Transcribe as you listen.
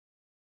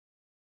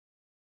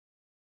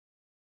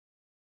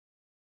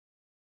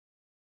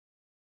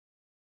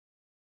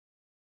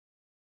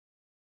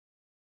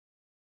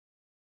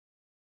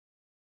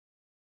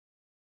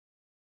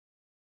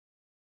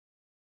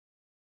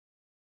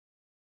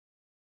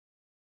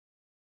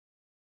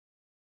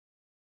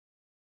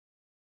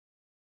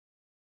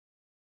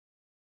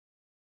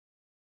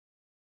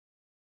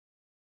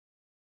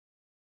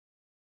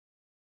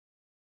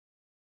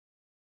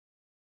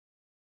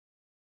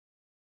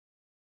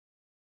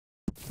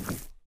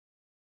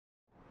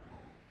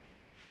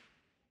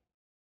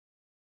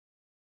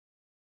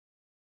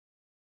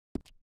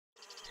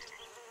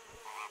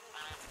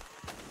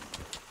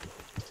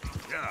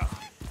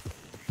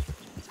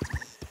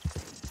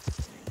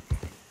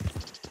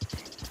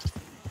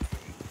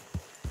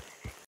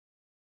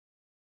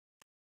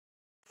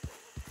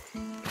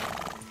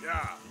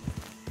Yeah.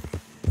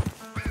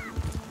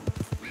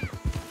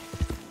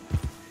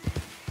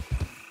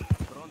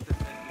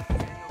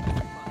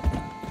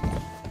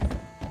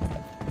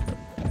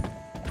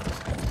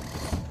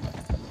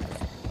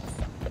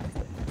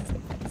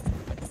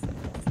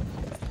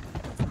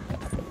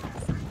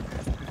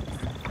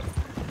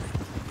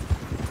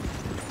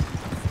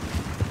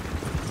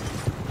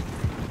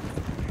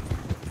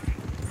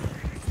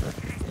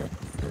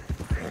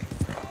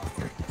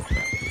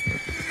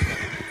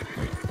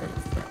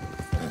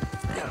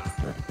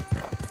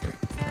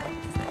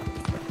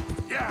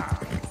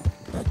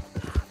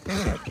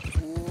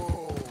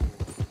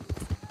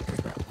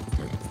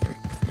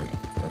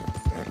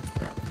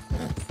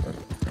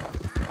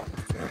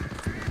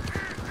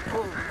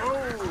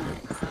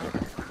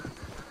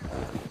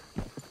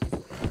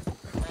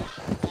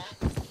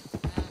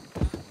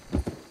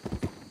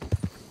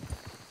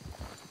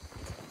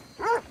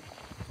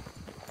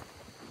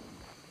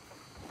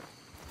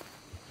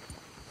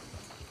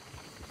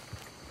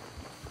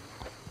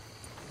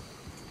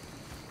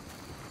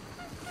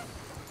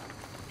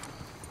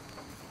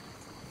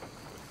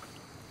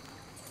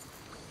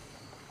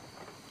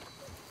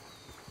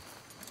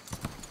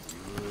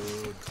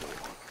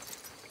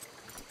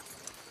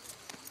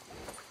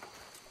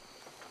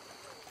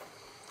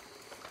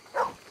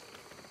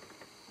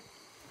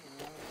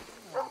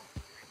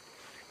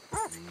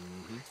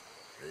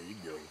 There you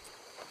go.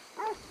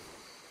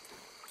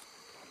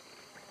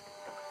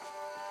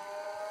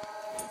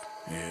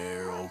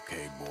 You're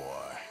okay, boy.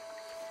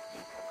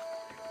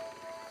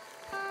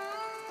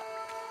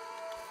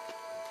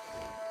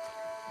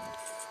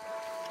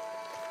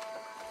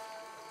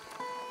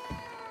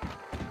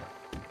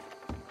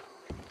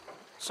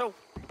 So,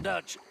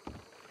 Dutch,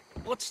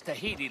 what's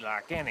Tahiti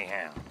like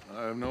anyhow?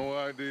 I have no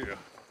idea,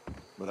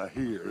 but I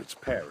hear it's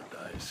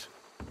paradise.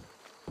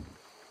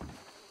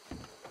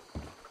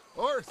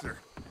 Arthur,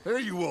 there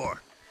you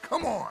are.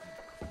 Come on.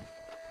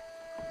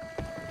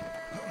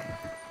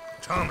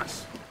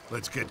 Thomas,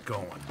 let's get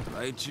going.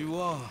 Right you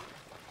are.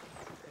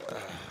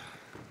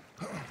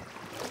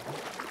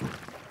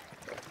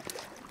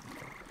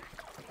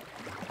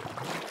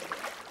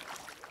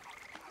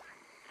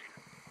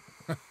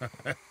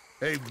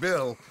 Hey,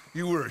 Bill,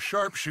 you were a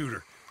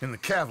sharpshooter in the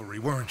cavalry,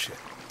 weren't you?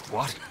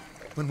 What?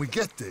 When we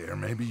get there,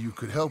 maybe you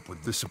could help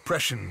with the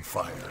suppression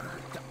fire.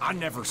 I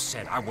never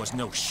said I was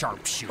no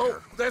sharpshooter.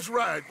 Oh, that's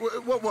right.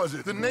 What was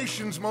it? The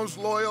nation's most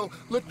loyal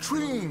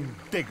latrine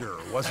digger,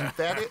 wasn't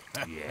that it?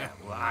 Yeah,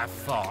 well, I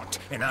fought,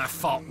 and I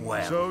fought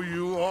well. So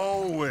you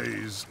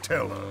always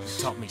tell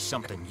us. Taught me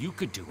something you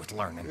could do with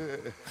learning.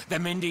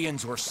 Them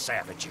Indians were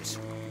savages.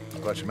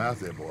 Watch your mouth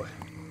there, boy.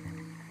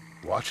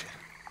 Watch it.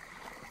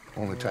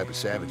 Only type of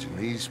savage in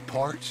these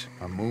parts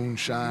are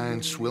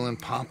moonshine, swilling,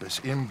 pompous,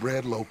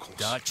 inbred locals.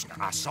 Dutch,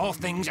 I saw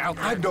things out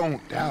there. I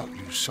don't doubt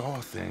you saw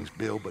things,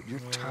 Bill, but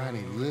your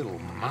tiny little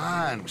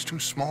mind was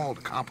too small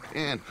to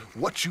comprehend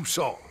what you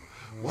saw.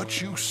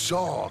 What you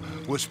saw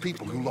was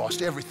people who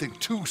lost everything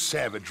to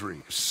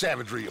savagery.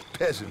 Savagery of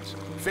peasants.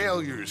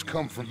 Failures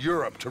come from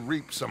Europe to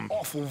reap some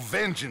awful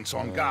vengeance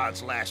on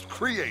God's last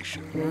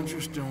creation.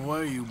 Interesting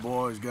way you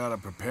boys got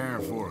up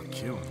preparing for a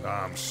killing.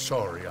 I'm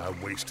sorry I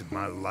wasted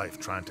my life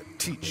trying to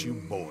teach you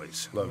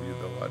boys. Love you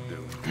though, I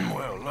do.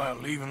 Well,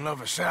 leaving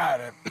love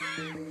aside,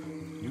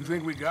 you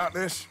think we got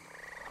this?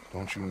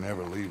 Don't you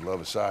never leave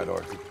love aside,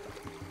 Arthur.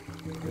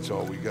 It's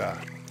all we got.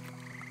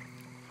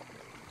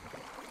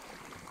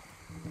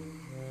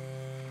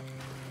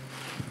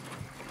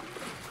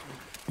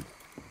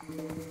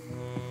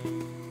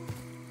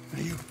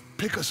 You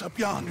pick us up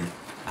yonder.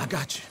 I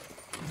got you.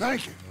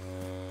 Thank you.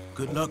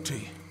 Good luck to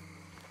you.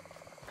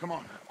 Come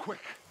on, quick.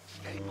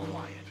 Stay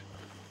quiet.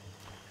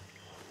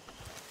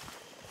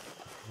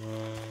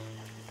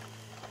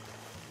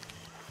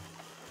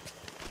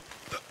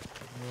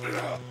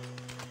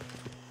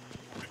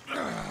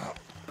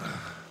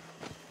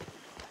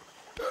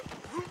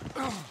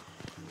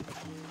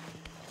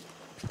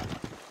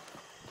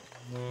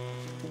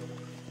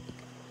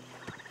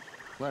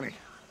 Lenny,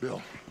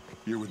 Bill,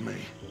 you're with me.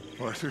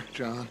 Arthur,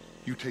 John,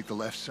 you take the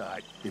left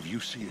side. If you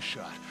see a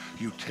shot,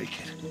 you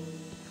take it.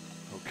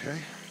 Okay?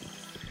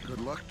 Good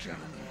luck,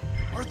 gentlemen.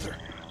 Arthur,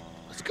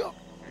 let's go.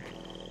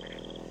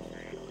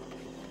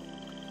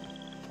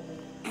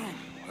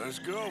 Let's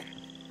go.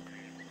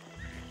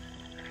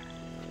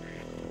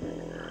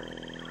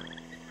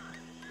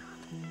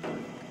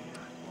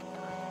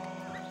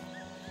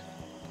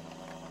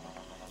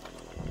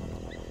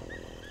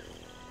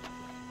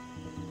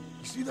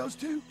 You see those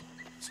two?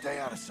 Stay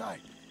out of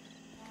sight.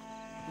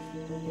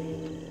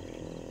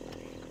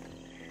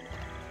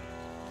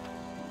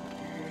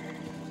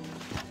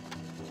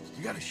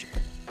 You got a shot.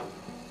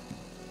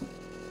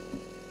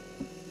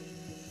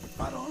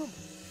 Right on them.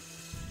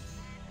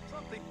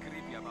 Something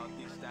creepy about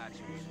these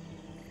statues.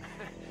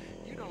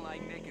 You don't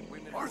like naked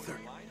women. Arthur!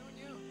 Why don't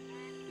you?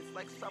 It's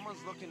like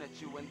someone's looking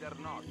at you when they're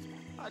not.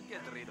 I'd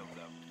get rid of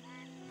them.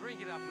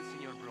 Bring it up with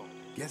Senor Bro.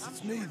 Guess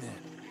it's me then.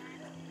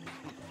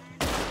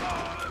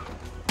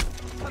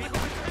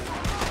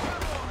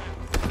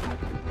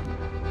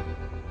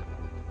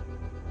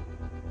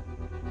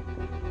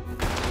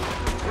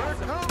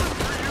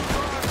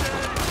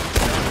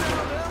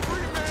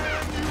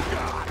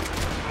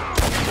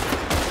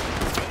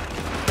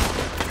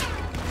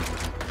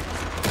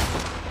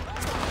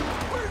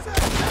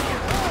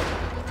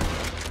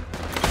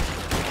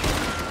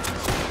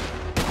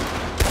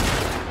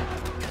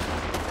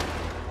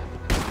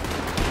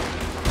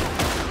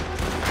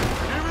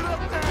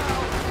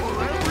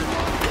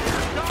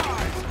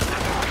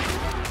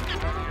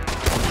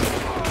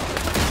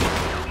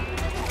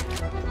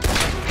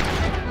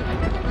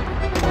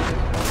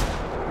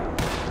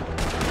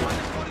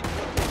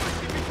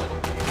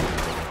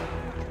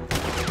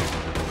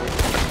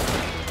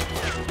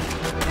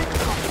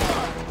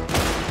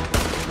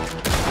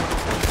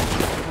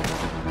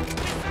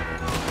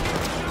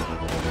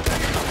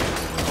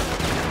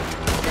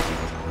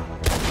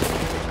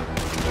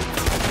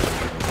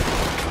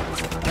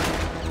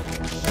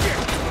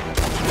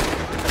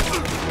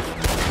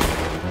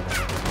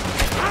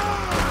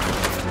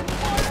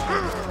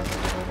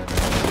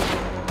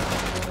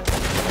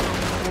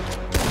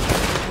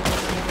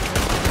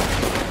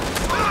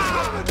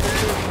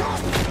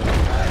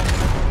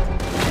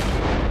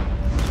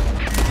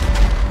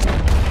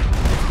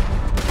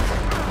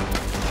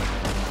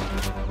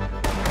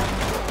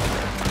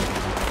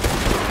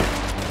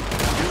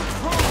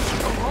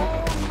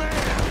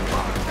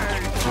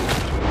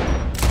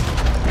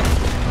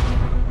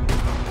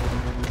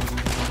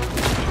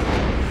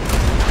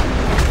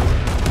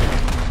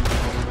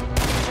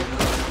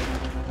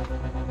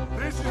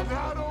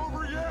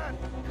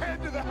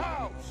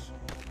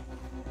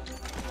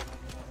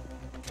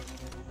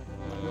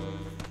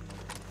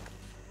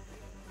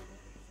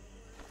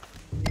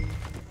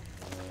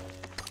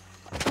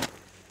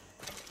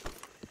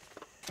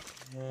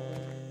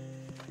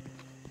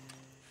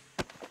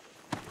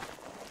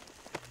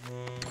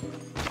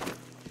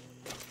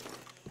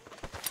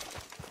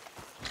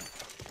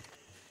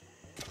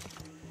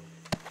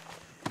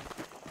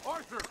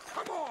 Arthur,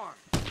 come on!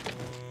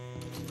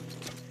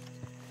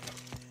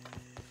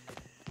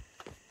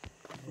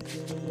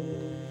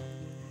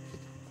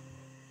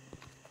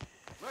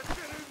 Let's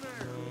get in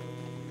there!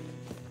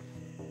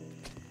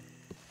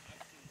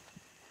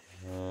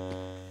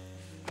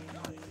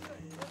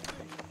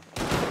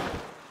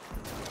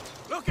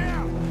 Look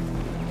out!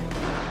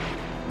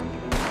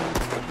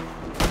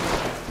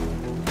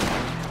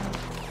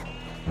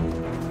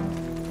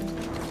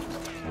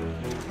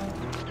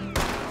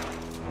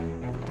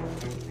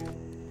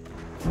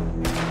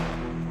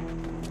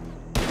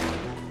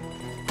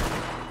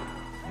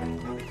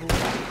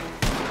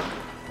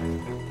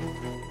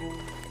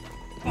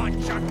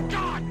 Bunch of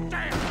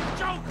goddamn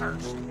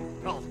jokers!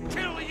 I'll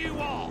kill you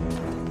all!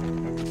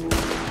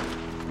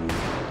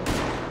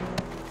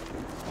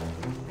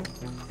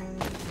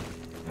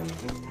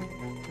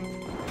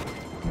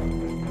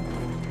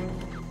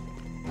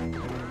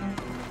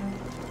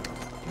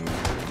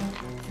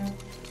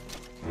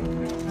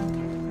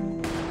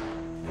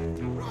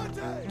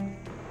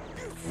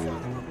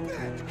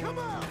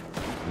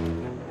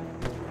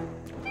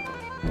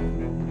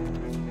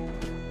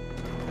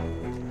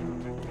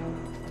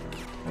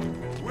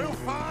 We'll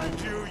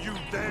find you, you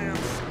damn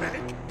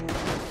snake!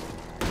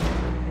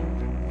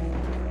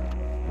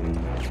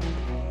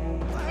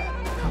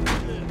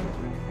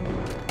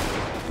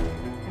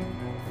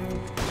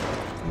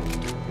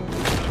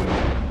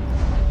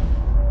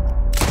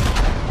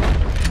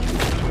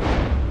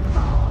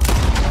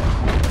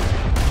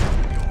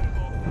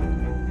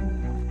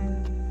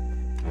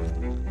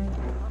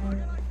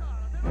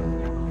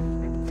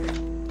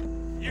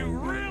 You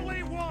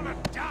really want to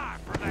die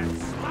for that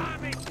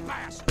slimy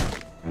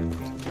bastard!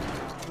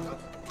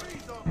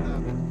 Breathe off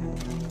that.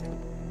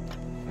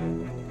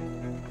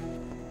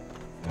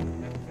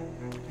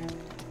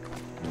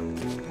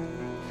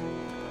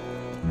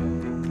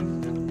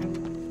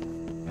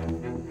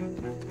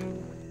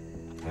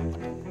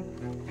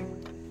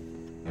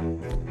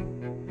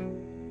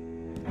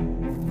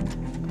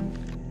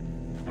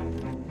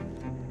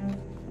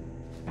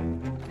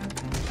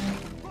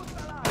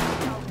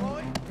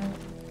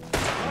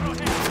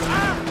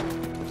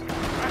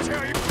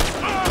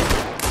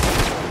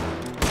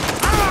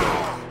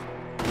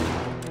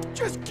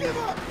 Just give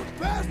up, you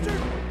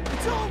bastard!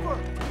 It's over!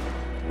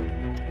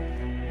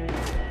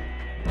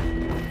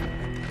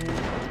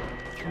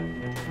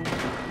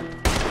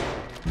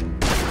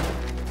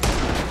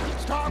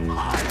 Stop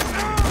hiding,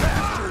 you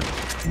bastard!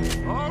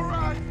 All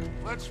right,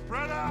 let's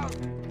spread out.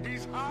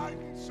 He's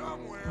hiding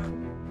somewhere.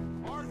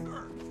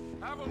 Arthur,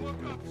 have a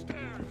look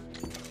upstairs.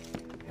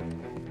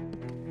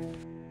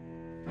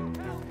 To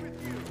hell with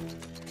you!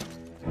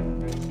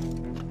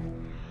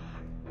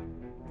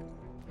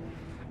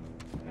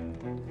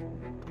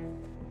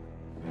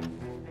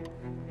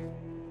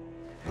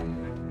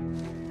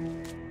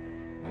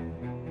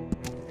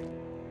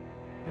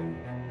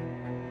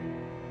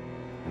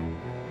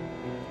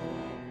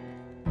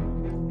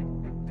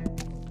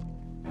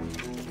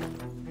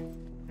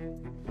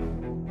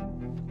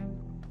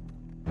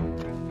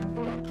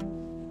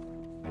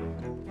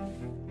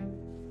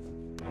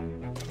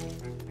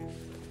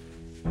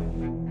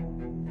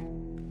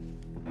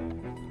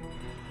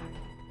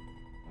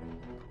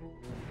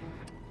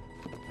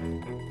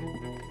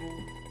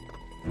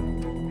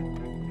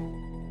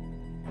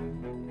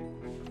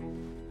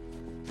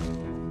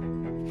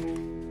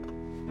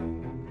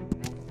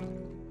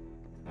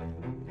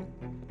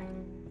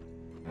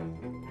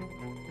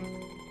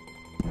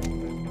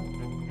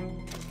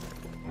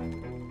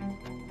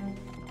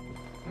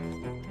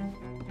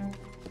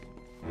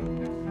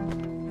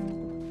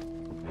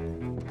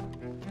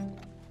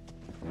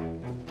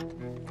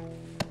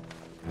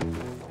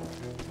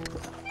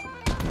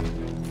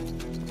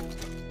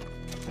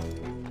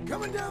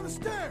 Coming down the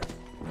stairs!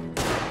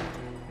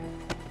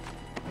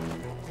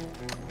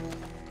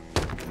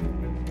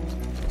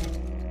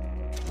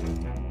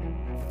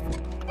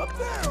 Up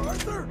there,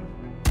 Arthur!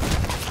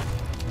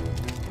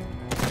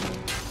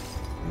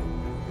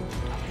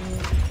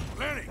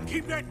 Lenny,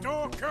 keep that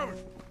door covered!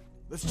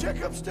 Let's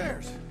check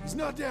upstairs. He's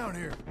not down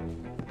here.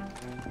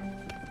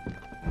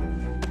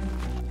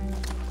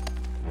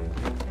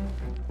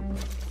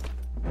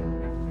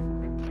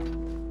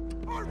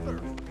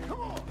 Arthur, come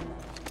on!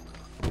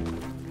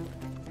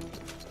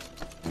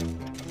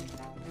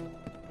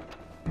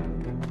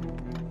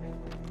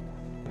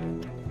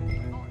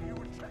 You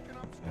were checking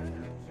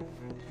upstairs.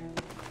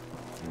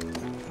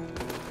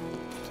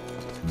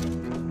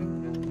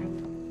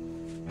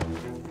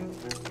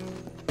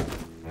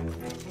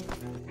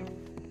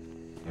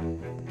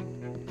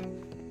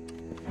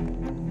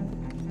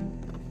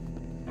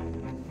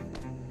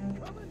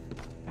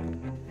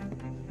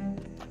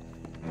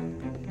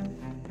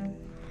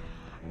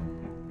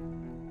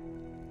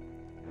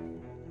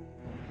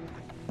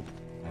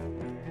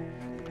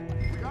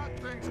 We got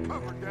things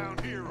covered down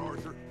here,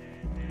 Arthur.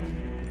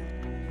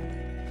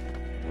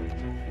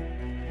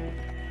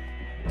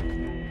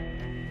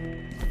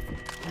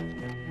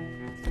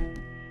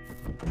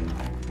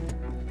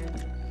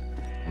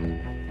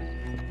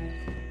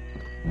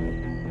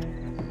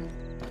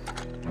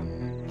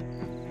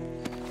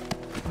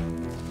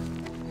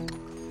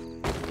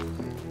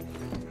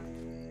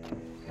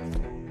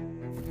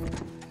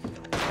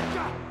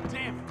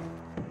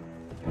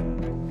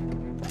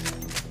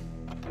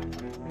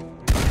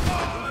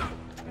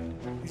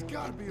 He's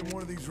gotta be in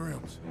one of these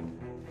rooms.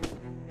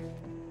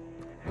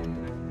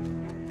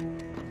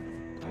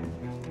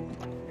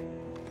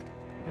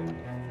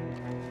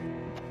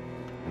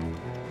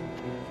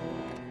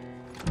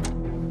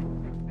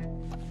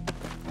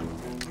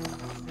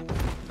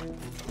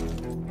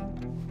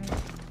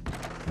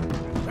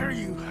 Where are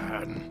you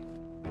hiding?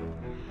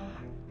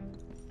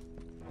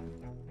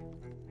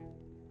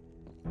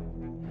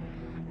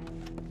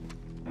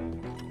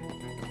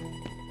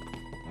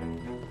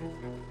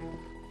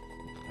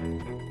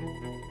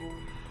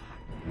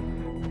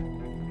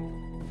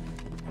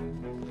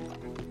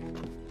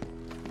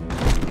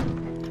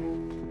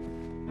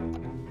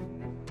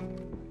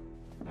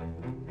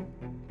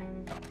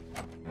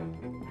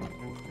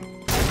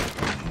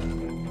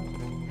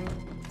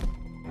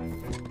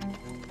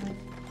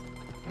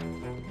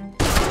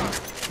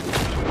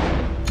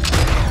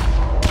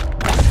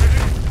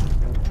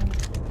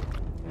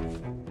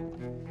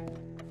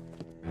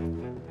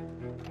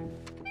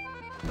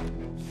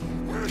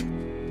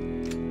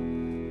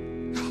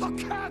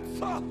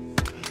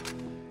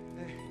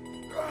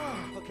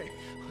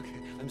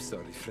 I'm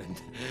sorry,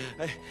 friend.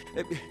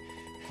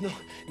 No,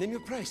 name your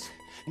price.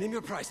 Name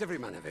your price. Every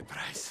man have a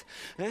price.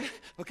 Eh?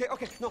 Okay.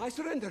 No, I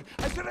surrender.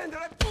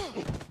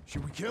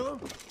 Should we kill him?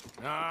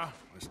 Nah,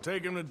 let's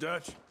take him to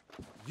Dutch.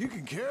 You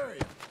can carry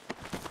him.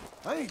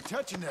 I ain't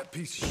touching that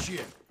piece of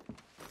shit.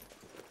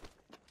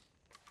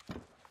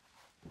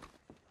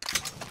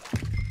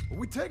 Are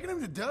we taking him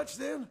to Dutch,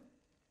 then?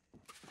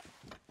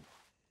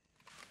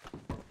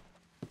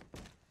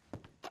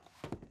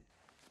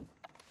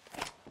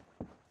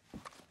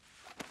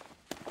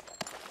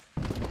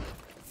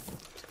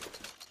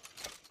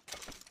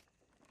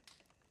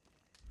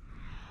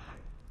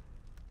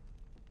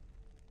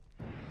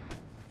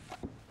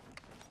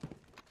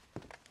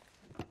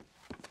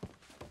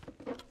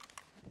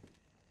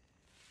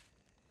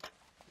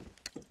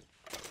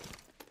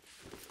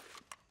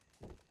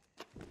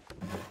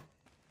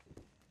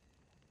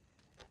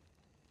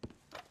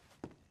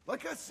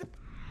 Like I said,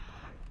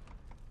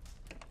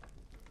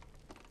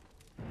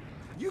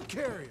 you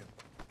carry him.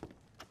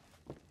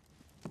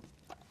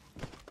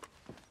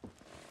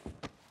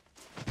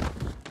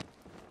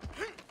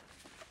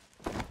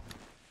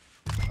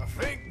 I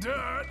think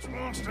Dutch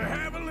wants to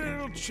have a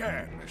little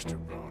chat, Mr.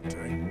 Bronte.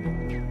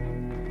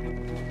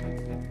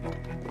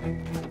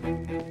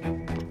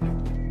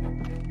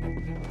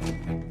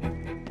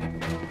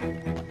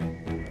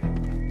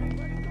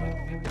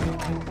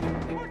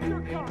 Put your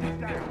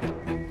guns down!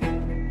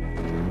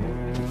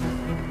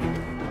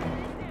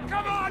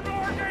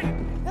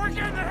 We're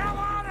getting the hell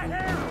out of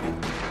here!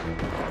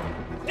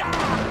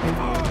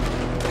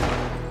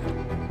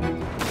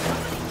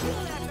 Somebody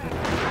kill that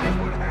guy! That's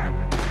what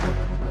happened!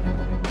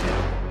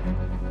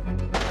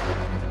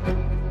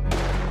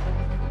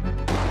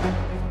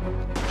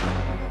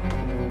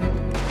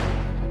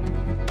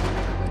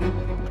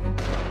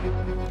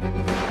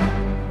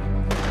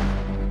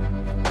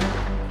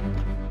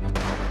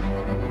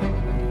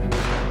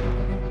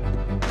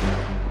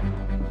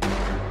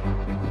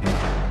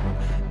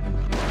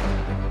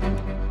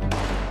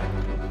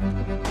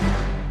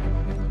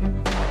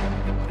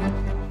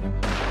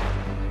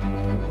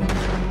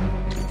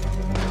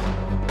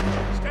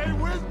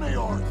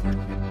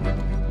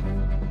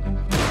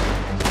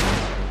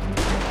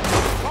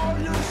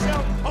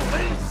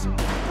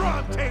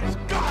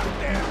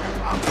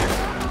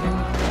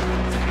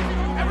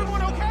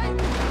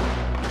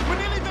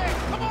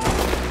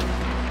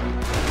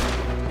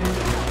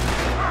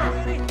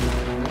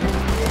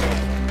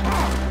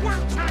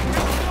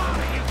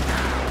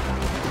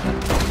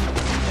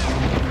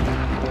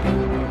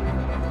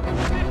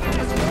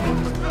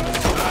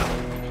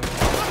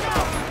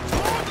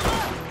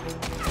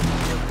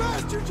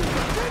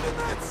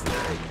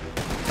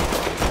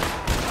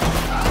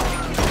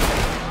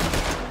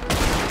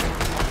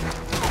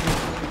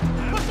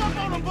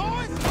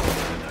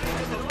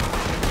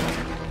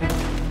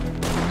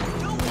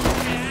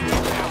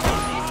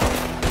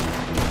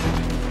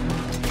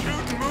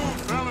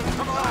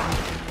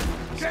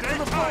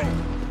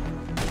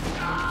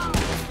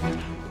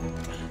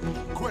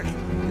 Quick,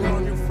 get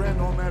on your friend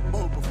on that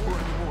boat before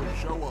any more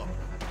show up.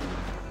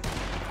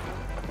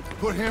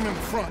 Put him in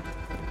front.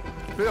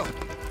 Bill.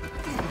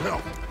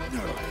 Bill.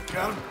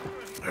 Got him?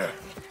 Yeah.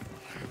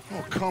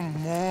 Oh,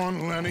 come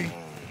on, Lenny.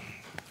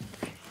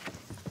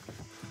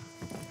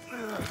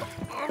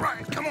 All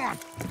right, come on.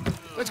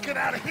 Let's get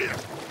out of here.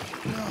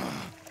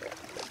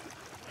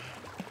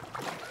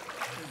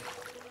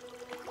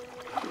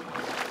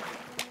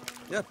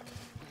 Yep.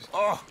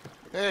 Oh,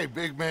 hey,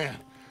 big man.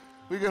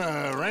 We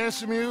gonna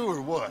ransom you or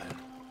what?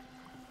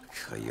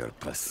 You're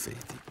pathetic.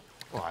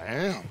 Well, I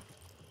am.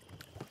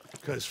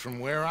 Because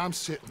from where I'm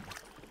sitting,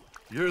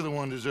 you're the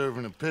one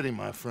deserving of pity,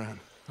 my friend.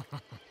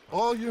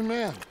 All your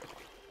men,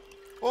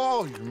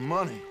 all your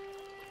money,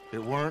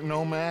 it weren't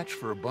no match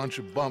for a bunch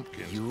of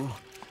bumpkins. You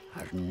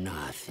are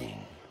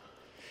nothing.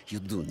 You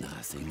do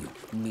nothing. You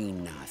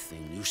mean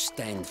nothing. You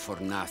stand for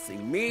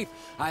nothing. Me,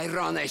 I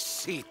run a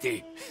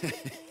city.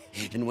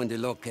 And when the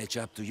law catch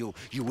up to you,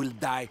 you will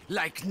die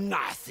like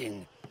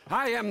nothing.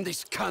 I am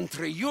this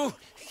country. You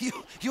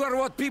are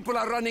what people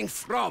are running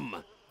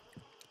from.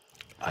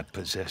 I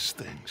possess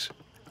things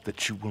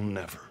that you will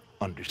never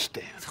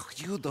understand.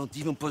 You don't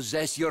even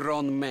possess your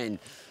own men.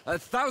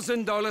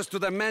 $1,000 to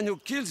the man who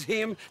kills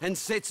him and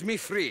sets me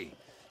free.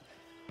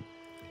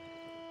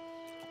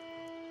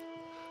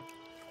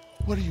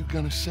 What are you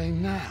gonna say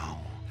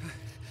now?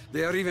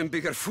 They are even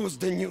bigger fools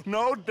than you.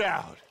 No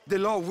doubt. The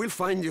law will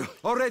find you.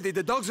 Already,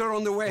 the dogs are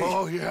on the way.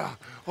 Oh, yeah.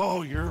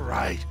 Oh, you're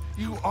right.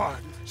 You are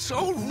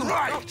so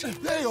right.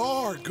 They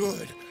are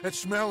good at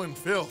smelling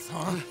filth,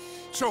 huh?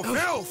 So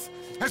filth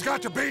has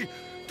got to be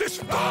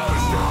disposed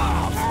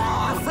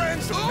of! Your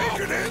friends, the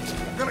Pinkertons,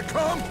 gonna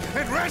come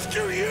and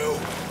rescue you!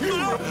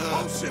 You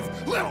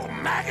repulsive little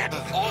maggot!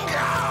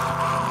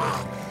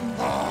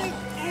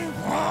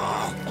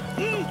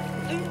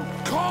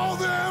 Call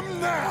them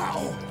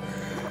now!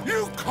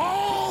 You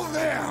call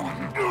them!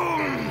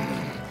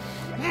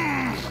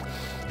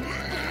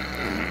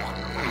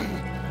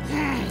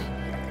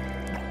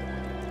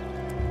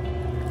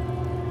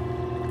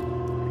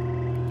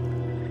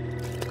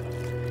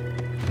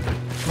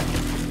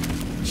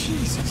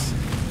 Jesus.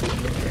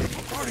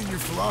 Part of your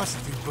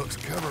philosophy books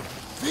cover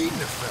feeding a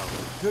fella.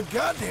 Good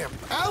goddamn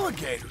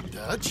alligator,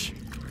 Dutch.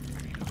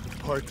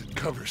 Part that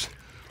covers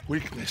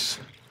weakness.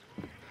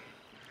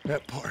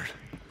 That part.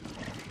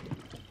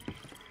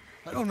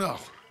 I don't know.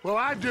 Well,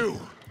 I do.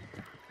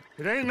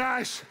 It ain't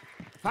nice.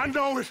 I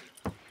know it.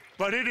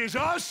 But it is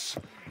us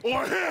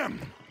or him.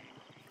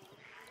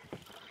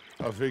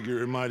 I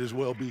figure it might as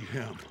well be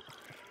him.